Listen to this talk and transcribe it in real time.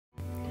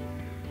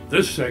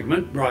This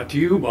segment brought to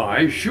you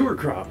by Sure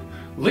Crop,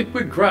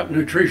 liquid crop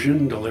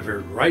nutrition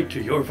delivered right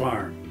to your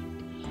farm.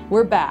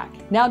 We're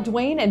back. Now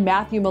Duane and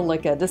Matthew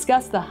Mulica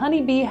discuss the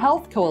Honeybee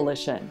Health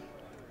Coalition.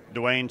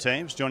 Duane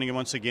Toews joining you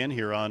once again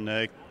here on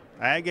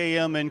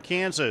AGam in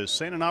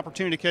Kansas, and an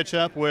opportunity to catch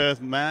up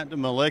with Matt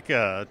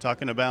Mulica,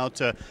 talking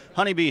about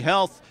honeybee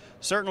health.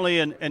 Certainly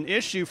an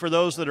issue for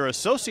those that are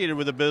associated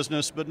with the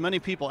business, but many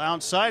people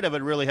outside of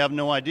it really have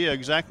no idea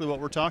exactly what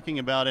we're talking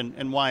about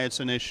and why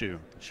it's an issue.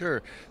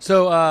 Sure.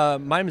 So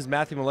my name is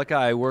Matthew Mulica.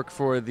 I work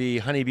for the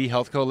Honeybee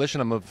Health Coalition.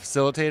 I'm a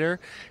facilitator.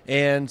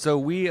 And so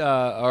we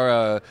are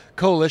a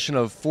coalition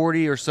of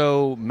 40 or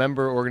so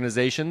member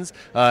organizations,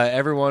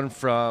 everyone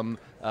from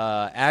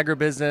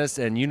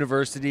agribusiness and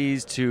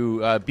universities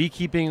to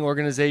beekeeping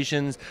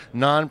organizations,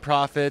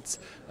 nonprofits,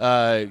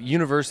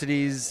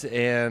 universities,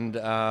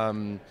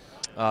 and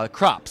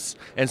crops.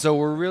 And so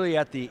we're really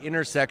at the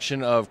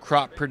intersection of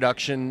crop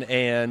production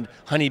and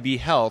honeybee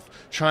health,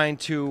 trying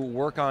to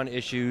work on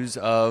issues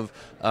of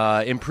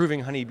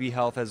improving honeybee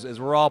health as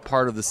we're all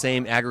part of the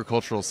same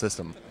agricultural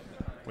system.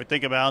 We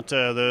think about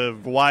the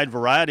wide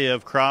variety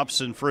of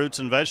crops and fruits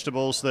and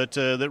vegetables that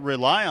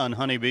rely on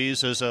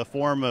honeybees as a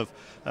form of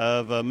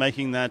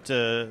making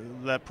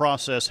that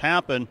process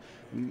happen.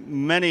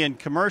 Many in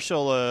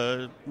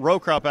commercial row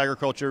crop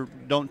agriculture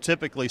don't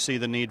typically see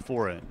the need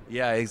for it.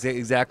 Yeah,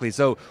 exactly.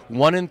 So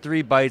 1 in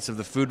 3 bites of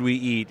the food we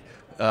eat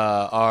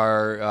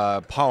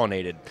are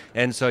pollinated,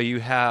 and so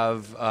you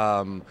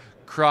have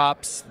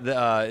crops.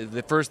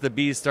 The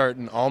bees start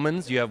in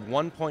almonds. You have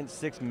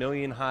 1.6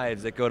 million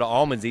hives that go to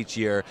almonds each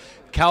year.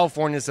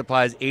 California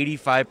supplies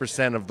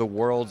 85% of the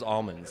world's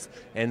almonds,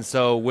 and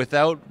so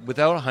without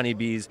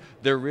honeybees,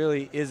 there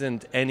really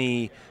isn't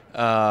any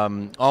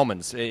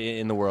almonds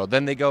in the world.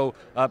 Then they go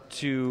up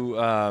to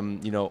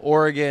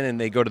Oregon, and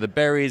they go to the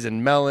berries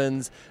and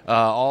melons,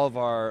 all of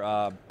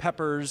our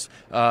peppers,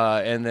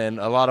 and then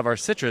a lot of our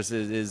citrus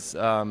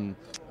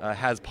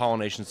has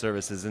pollination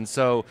services. And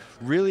so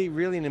really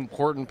an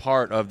important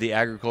part of the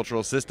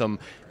agricultural system,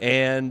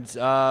 and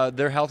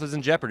their health is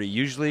in jeopardy.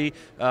 Usually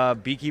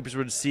beekeepers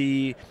would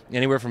see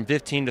anywhere from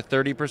 15 to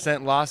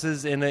 30%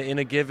 losses in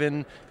a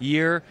given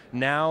year.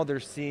 Now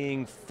they're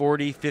seeing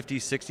 40, 50,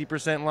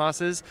 60%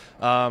 losses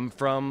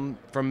from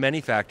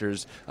many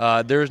factors.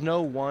 There's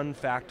no one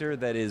factor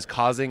that is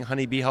causing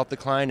honeybee health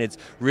decline. It's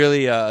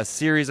really a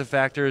series of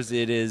factors.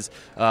 It is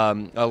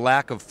a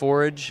lack of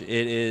forage.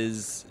 It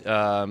is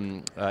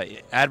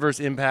adverse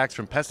impacts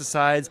from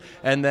pesticides,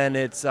 and then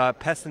it's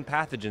pests and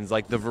pathogens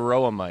like the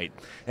varroa mite.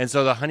 And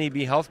so the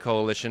Honeybee Health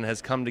Coalition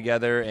has come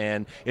together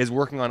and is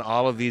working on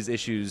all of these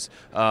issues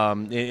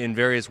in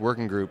various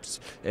working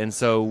groups. And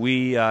so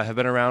we have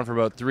been around for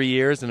about 3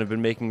 years and have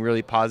been making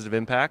really positive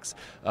impacts.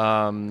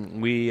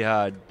 We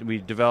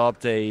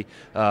developed the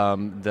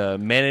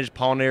Managed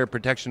Pollinator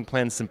Protection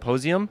Plan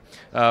Symposium,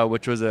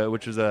 which was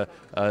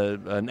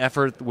an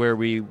effort where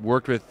we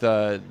worked with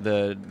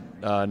the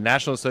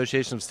National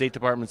Association of State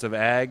Departments of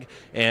Ag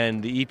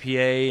and the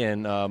EPA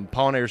and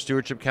Pollinator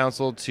Stewardship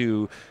Council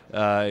to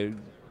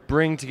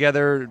bring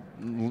together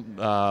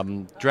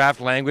draft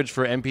language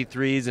for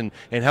MP3s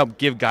and help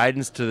give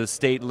guidance to the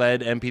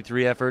state-led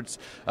MP3 efforts.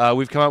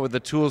 We've come out with the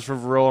Tools for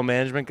Varroa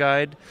Management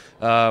Guide,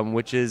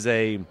 which is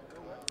a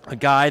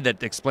guide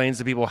that explains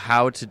to people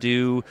how to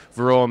do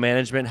varroa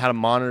management, how to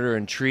monitor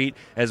and treat,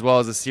 as well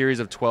as a series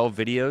of 12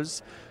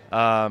 videos.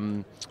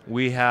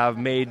 We have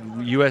made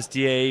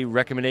USDA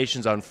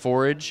recommendations on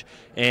forage,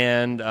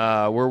 and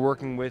we're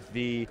working with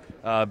the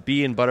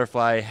Bee and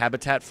Butterfly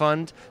Habitat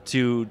Fund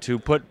to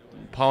put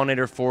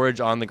pollinator forage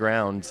on the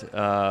ground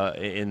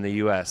in the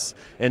U.S.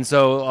 And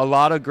so a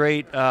lot of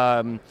great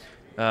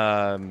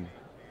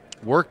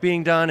work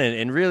being done,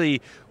 and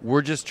really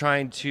we're just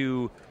trying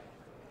to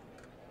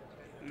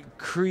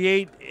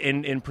create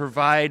and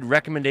provide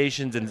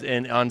recommendations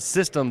and on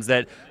systems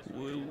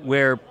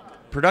where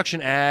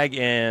production ag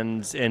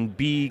and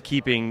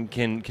beekeeping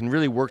can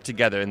really work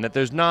together, and that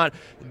there's not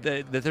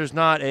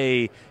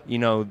a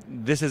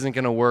this isn't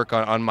going to work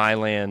on my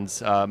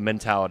land's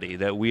mentality.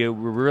 That we're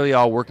really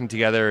all working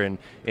together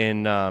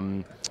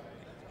in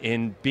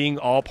being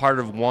all part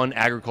of one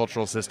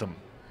agricultural system.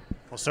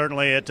 Well,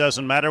 certainly it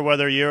doesn't matter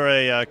whether you're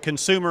a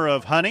consumer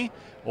of honey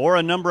or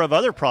a number of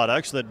other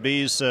products that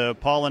bees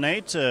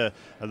pollinate.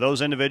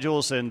 Those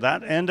individuals in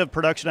that end of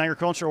production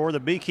agriculture or the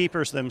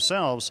beekeepers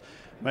themselves,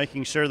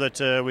 making sure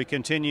that we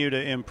continue to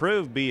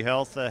improve bee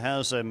health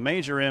has a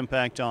major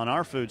impact on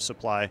our food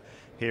supply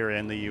here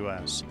in the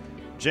U.S.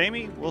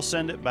 Jamie, we'll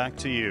send it back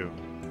to you.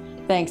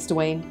 Thanks,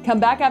 Duane. Come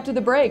back after the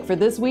break for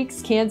this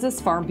week's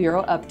Kansas Farm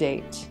Bureau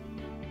Update.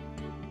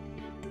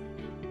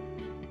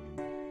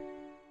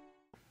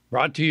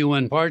 Brought to you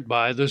in part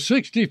by the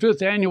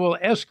 65th Annual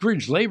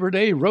Eskridge Labor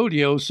Day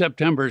Rodeo,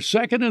 September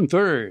 2nd and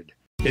 3rd.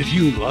 If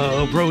you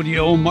love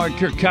rodeo, mark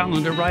your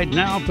calendar right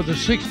now for the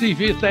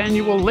 65th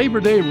Annual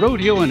Labor Day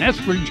Rodeo in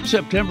Eskridge,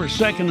 September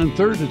 2nd and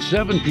 3rd at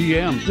 7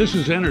 p.m. This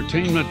is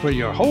entertainment for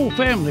your whole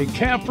family.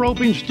 Calf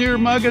roping, steer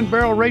mugging,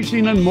 barrel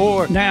racing, and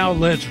more. Now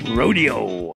let's rodeo.